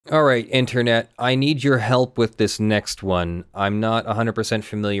All right, Internet, I need your help with this next one. I'm not 100%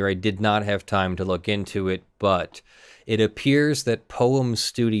 familiar. I did not have time to look into it, but it appears that Poem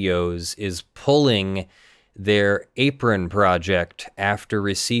Studios is pulling their Apeiron project after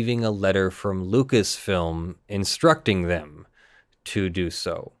receiving a letter from Lucasfilm instructing them to do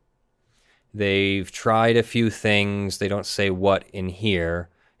so. They've tried a few things, they don't say what in here,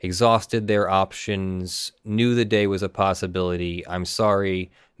 exhausted their options, knew the day was a possibility. I'm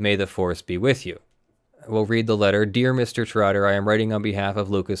sorry, may the Force be with you. We'll read the letter. Dear Mr. Trotter, I am writing on behalf of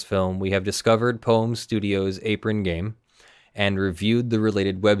Lucasfilm. We have discovered Poem Studios' Apeiron game and reviewed the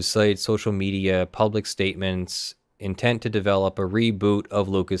related website, social media, public statements, intent to develop a reboot of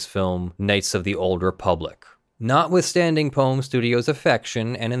Lucasfilm Knights of the Old Republic. Notwithstanding Poem Studios'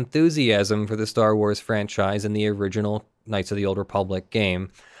 affection and enthusiasm for the Star Wars franchise and the original Knights of the Old Republic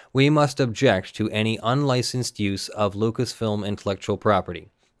game, we must object to any unlicensed use of Lucasfilm intellectual property.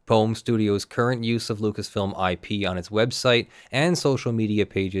 Poem Studios' current use of Lucasfilm IP on its website and social media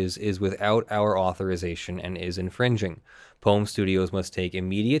pages is without our authorization and is infringing. Poem Studios must take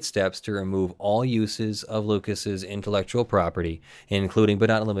immediate steps to remove all uses of Lucas's intellectual property, including but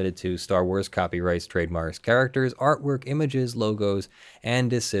not limited to Star Wars copyrights, trademarks, characters, artwork, images, logos, and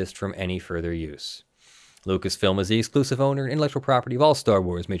desist from any further use. Lucasfilm is the exclusive owner and intellectual property of all Star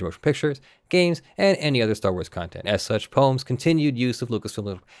Wars major motion pictures, games, and any other Star Wars content. As such, Poem's continued use of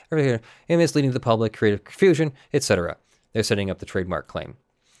Lucasfilm is misleading to the public, creative confusion, etc. They're setting up the trademark claim.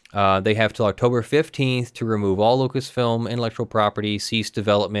 They have till October 15th to remove all Lucasfilm intellectual property, cease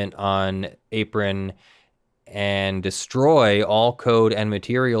development on Apeiron, and destroy all code and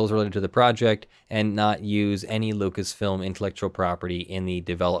materials related to the project, and not use any Lucasfilm intellectual property in the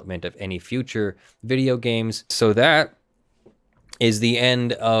development of any future video games. So that is the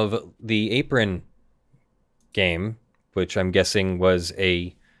end of the Apeiron game, which I'm guessing was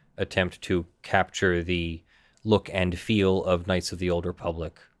a attempt to capture the look and feel of Knights of the Old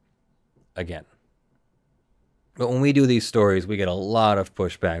Republic again. But when we do these stories, we get a lot of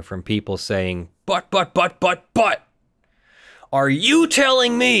pushback from people saying, but, are you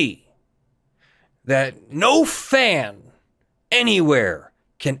telling me that no fan anywhere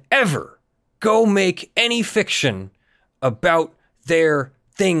can ever go make any fiction about their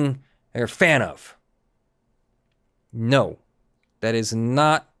thing they're a fan of? No, that is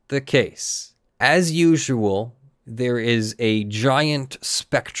not the case. As usual, there is a giant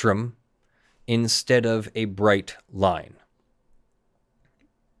spectrum instead of a bright line.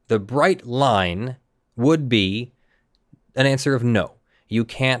 The bright line would be an answer of no. You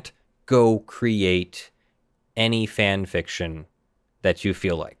can't go create any fan fiction that you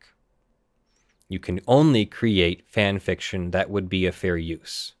feel like. You can only create fan fiction that would be a fair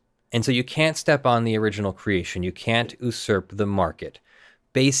use. And so you can't step on the original creation. You can't usurp the market.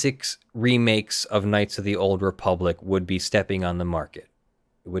 Basics remakes of Knights of the Old Republic would be stepping on the market.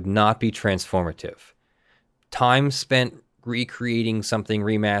 It would not be transformative. Time spent recreating something,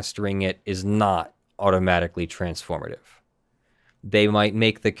 remastering it, is not automatically transformative. They might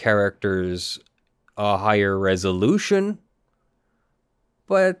make the characters a higher resolution,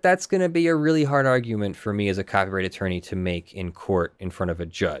 but that's going to be a really hard argument for me as a copyright attorney to make in court in front of a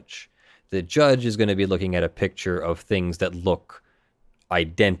judge. The judge is going to be looking at a picture of things that look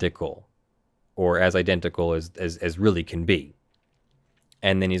identical, or as identical as really can be.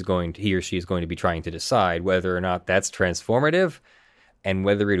 And then he or she is going to be trying to decide whether or not that's transformative and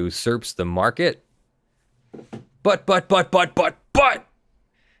whether it usurps the market. But,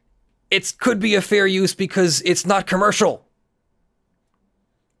 it could be a fair use because it's not commercial.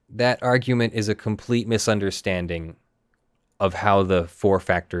 That argument is a complete misunderstanding of how the four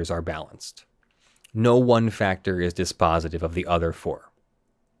factors are balanced. No one factor is dispositive of the other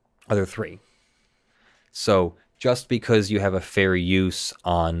three. So just because you have a fair use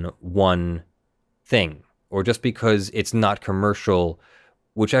on one thing, or just because it's not commercial,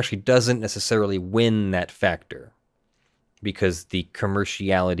 which actually doesn't necessarily win that factor, because the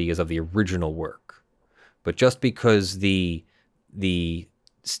commerciality is of the original work. But just because the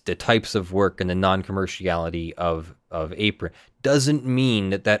types of work and the non-commerciality of Apeiron doesn't mean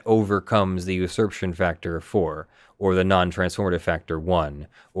that overcomes the usurpation factor 4, or the non-transformative factor 1,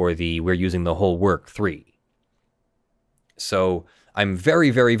 or the we're using the whole work 3. So I'm very,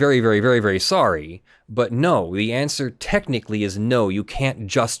 very, very, very, very, very sorry, but no, the answer technically is no. You can't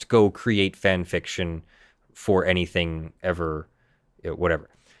just go create fan fiction for anything ever, whatever.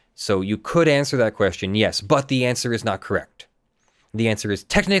 So you could answer that question, yes, but the answer is not correct. The answer is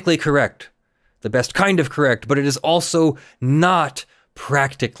technically correct, the best kind of correct, but it is also not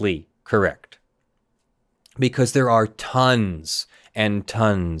practically correct. Because there are tons and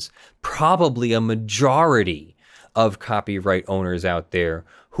tons, probably a majority of copyright owners out there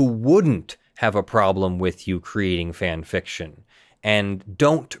who wouldn't have a problem with you creating fan fiction and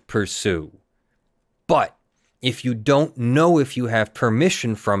don't pursue. But if you don't know if you have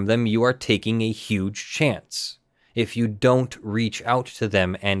permission from them, you are taking a huge chance. If you don't reach out to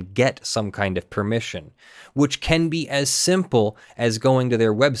them and get some kind of permission, which can be as simple as going to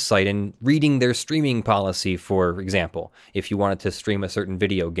their website and reading their streaming policy, for example, if you wanted to stream a certain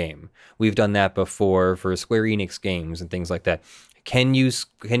video game. We've done that before for Square Enix games and things like that. Can you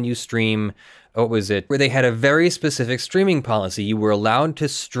stream, what was it, where they had a very specific streaming policy. You were allowed to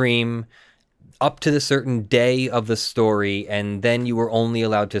stream up to the certain day of the story, and then you were only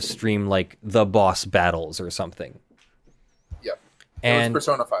allowed to stream like the boss battles or something. Yep. And it was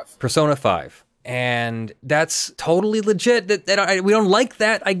Persona 5. Persona 5. And that's totally legit. We don't like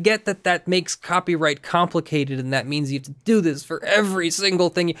that. I get that that makes copyright complicated, and that means you have to do this for every single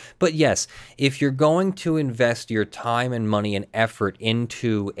thing. But yes, if you're going to invest your time and money and effort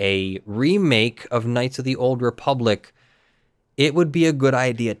into a remake of Knights of the Old Republic, it would be a good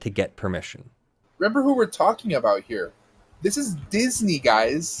idea to get permission. Remember who we're talking about here. This is Disney,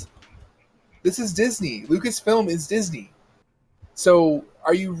 guys. This is Disney. Lucasfilm is Disney. So,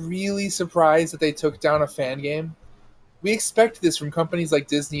 are you really surprised that they took down a fan game? We expect this from companies like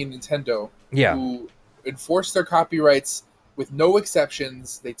Disney and Nintendo, who enforce their copyrights with no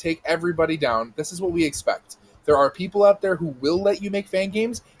exceptions. They take everybody down. This is what we expect. There are people out there who will let you make fan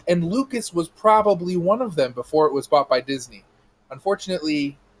games, and Lucas was probably one of them before it was bought by Disney.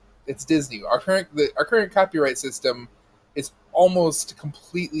 Unfortunately, it's Disney. Our current copyright system is almost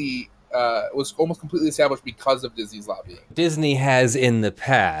completely established because of Disney's lobbying. Disney has in the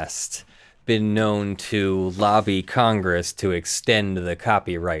past been known to lobby Congress to extend the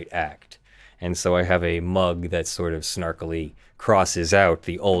Copyright Act. And so I have a mug that sort of snarkily crosses out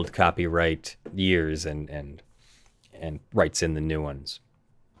the old copyright years and writes in the new ones.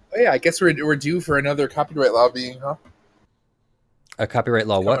 Oh, yeah, I guess we're due for another copyright lobbying, huh? A copyright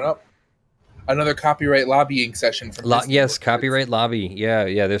law what? Up. Another copyright lobbying session from Disney. Yes, copyright lobby.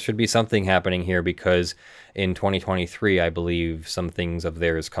 Yeah, there should be something happening here because in 2023, I believe some things of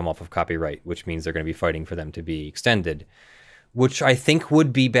theirs come off of copyright, which means they're going to be fighting for them to be extended, which I think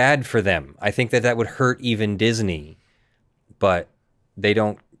would be bad for them. I think that would hurt even Disney, but they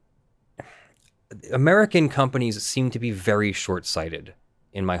don't. American companies seem to be very short-sighted,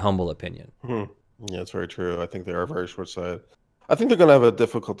 in my humble opinion. Yeah, it's very true. I think they are very short-sighted. I think they're going to have a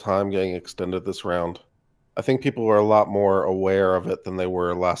difficult time getting extended this round. I think people are a lot more aware of it than they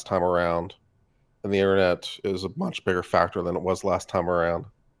were last time around. And the internet is a much bigger factor than it was last time around.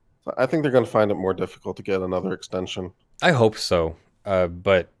 So I think they're going to find it more difficult to get another extension. I hope so.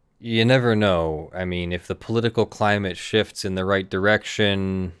 But you never know. I mean, if the political climate shifts in the right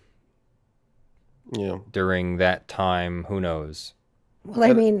direction during that time, who knows? Well,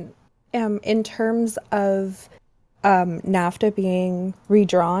 I mean, in terms of NAFTA being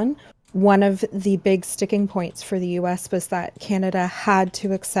redrawn, one of the big sticking points for the US was that Canada had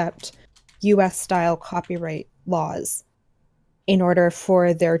to accept US-style copyright laws in order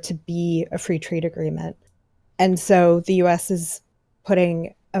for there to be a free trade agreement. And so the US is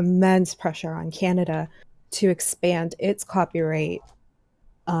putting immense pressure on Canada to expand its copyright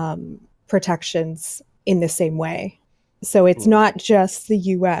protections in the same way. So it's not just the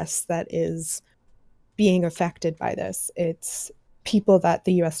US that is being affected by this. It's people that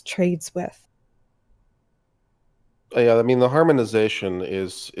the US trades with. Yeah, I mean, the harmonization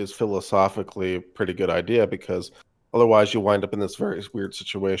is philosophically a pretty good idea because otherwise you wind up in this very weird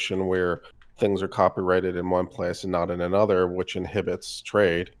situation where things are copyrighted in one place and not in another, which inhibits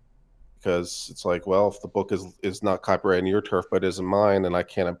trade. Because it's like, well, if the book is not copyrighted in your turf but is in mine, and I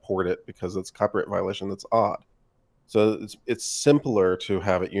can't import it because it's a copyright violation, that's odd. So it's simpler to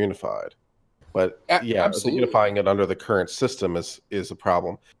have it unified. But yeah, unifying it under the current system is a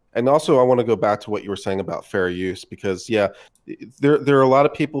problem. And also, I want to go back to what you were saying about fair use, because there are a lot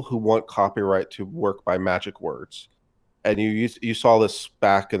of people who want copyright to work by magic words, and you saw this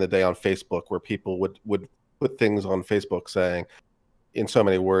back in the day on Facebook, where people would put things on Facebook saying, in so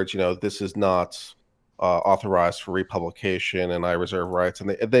many words, this is not authorized for republication, and I reserve rights, and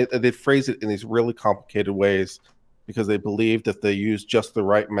they phrase it in these really complicated ways because they believed if they used just the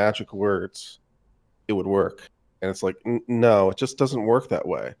right magic words, it would work. And it's like, no, it just doesn't work that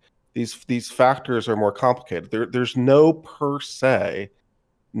way. These factors are more complicated. There's no per se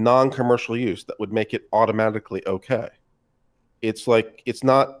non-commercial use that would make it automatically okay. It's like, it's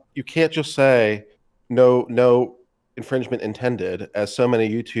not, you can't just say no infringement intended, as so many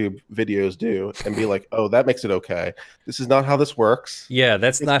YouTube videos do, and be like, oh, that makes it okay. This is not how this works. Yeah,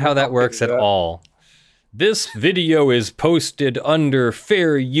 that's not how that works at all. This video is posted under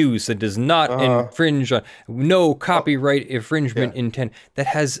fair use and does not infringe on no copyright infringement intent. That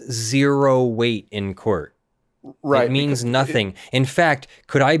has zero weight in court. Right. It means nothing. In fact,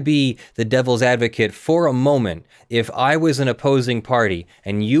 could I be the devil's advocate for a moment if I was an opposing party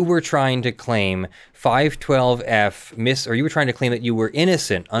and you were trying to claim 512F or you were trying to claim that you were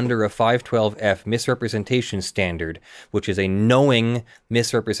innocent under a 512F misrepresentation standard, which is a knowing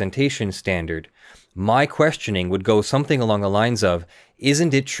misrepresentation standard. My questioning would go something along the lines of,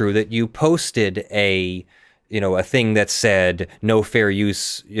 isn't it true that you posted a thing that said no fair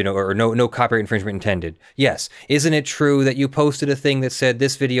use, or no copyright infringement intended? Yes. Isn't it true that you posted a thing that said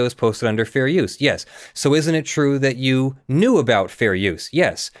this video is posted under fair use? Yes. So isn't it true that you knew about fair use?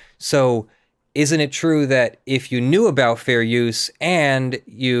 Yes. So isn't it true that if you knew about fair use and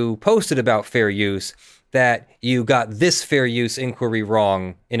you posted about fair use, that you got this fair use inquiry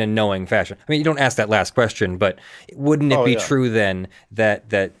wrong in a knowing fashion? I mean, you don't ask that last question, but wouldn't it be true then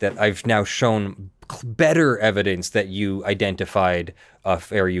that I've now shown better evidence that you identified a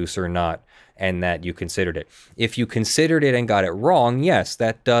fair use or not, and that you considered it? If you considered it and got it wrong, yes,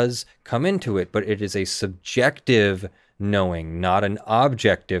 that does come into it, but it is a subjective knowing, not an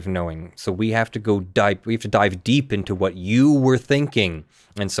objective knowing. So we have to dive deep into what you were thinking.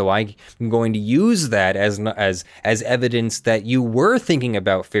 And so I'm going to use that as evidence that you were thinking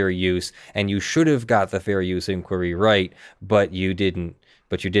about fair use and you should have got the fair use inquiry right, but you didn't.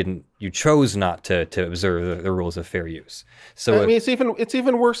 You chose not to observe the rules of fair use. So I mean, it's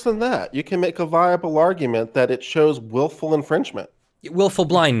even worse than that. You can make a viable argument that it shows willful infringement. Willful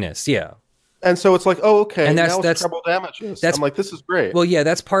blindness, yeah. And so it's like, oh, okay, and that's treble damages. I'm like, this is great. Well, yeah,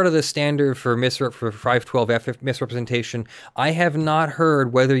 that's part of the standard for 512F misrepresentation. I have not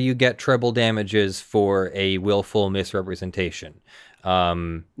heard whether you get treble damages for a willful misrepresentation.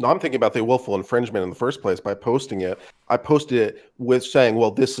 No, I'm thinking about the willful infringement in the first place by posting it. I posted it with saying,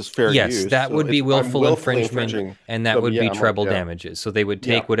 well, this is fair use. Yes, that would be willful infringement, and that would be treble damages. So they would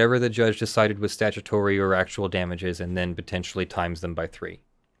take whatever the judge decided was statutory or actual damages and then potentially times them by 3.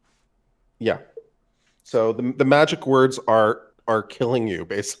 Yeah. So the magic words are killing you,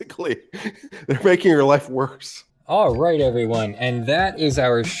 basically. They're making your life worse. All right, everyone. And that is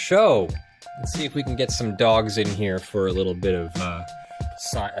our show. Let's see if we can get some dogs in here for a little bit of a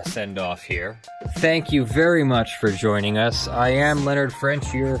send-off here. Thank you very much for joining us. I am Leonard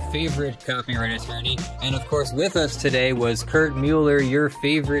French, your favorite copyright attorney. And of course, with us today was Kurt Mueller, your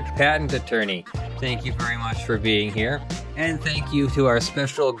favorite patent attorney. Thank you very much for being here. And thank you to our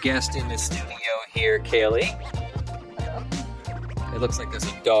special guest in the studio here, Kaylee. It looks like there's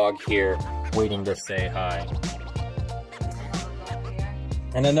a dog here waiting to say hi.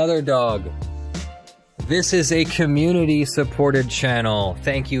 And another dog. This is a community-supported channel.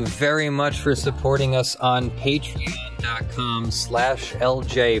 Thank you very much for supporting us on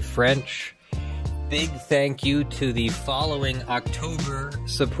patreon.com/LJFrench. Big thank you to the following October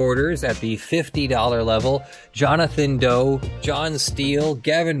supporters at the $50 level: Jonathan Doe, John Steele,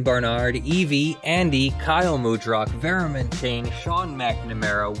 Gavin Barnard, Eevi, Andy, Kyle Mudrak, Verement, Tayne, Sean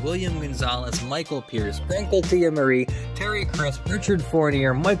McNamara, William Gonzalez, Michael Pearce, Grunkle Marie, Terry Crisp, Richard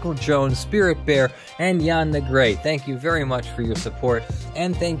Fournier, Michael Jones, Spirit Bear, and Jan Negrey. Thank you very much for your support,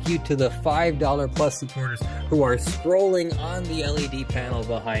 and thank you to the $5 plus supporters who are scrolling on the LED panel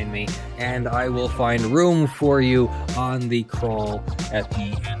behind me, and I will find room for you on the crawl at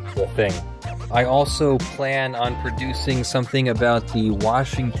the end of the thing. I also plan on producing something about the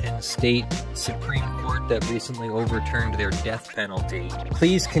Washington State Supreme Court that recently overturned their death penalty.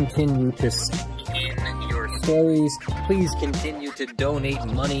 Please continue to send in your stories. Please continue to donate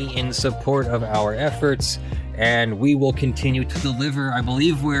money in support of our efforts, and we will continue to deliver. I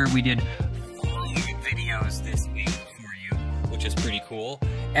believe we did 5 videos this week for you, which is pretty cool.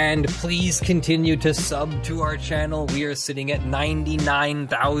 And please continue to sub to our channel. We are sitting at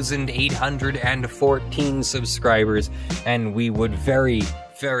 99,814 subscribers, and we would very,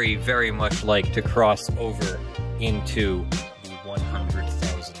 very, very much like to cross over into the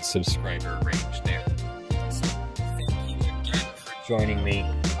 100,000 subscriber range there. So thank you again for joining me.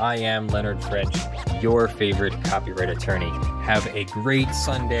 I am Leonard French, your favorite copyright attorney. Have a great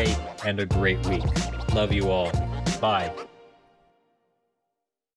Sunday and a great week. Love you all. Bye.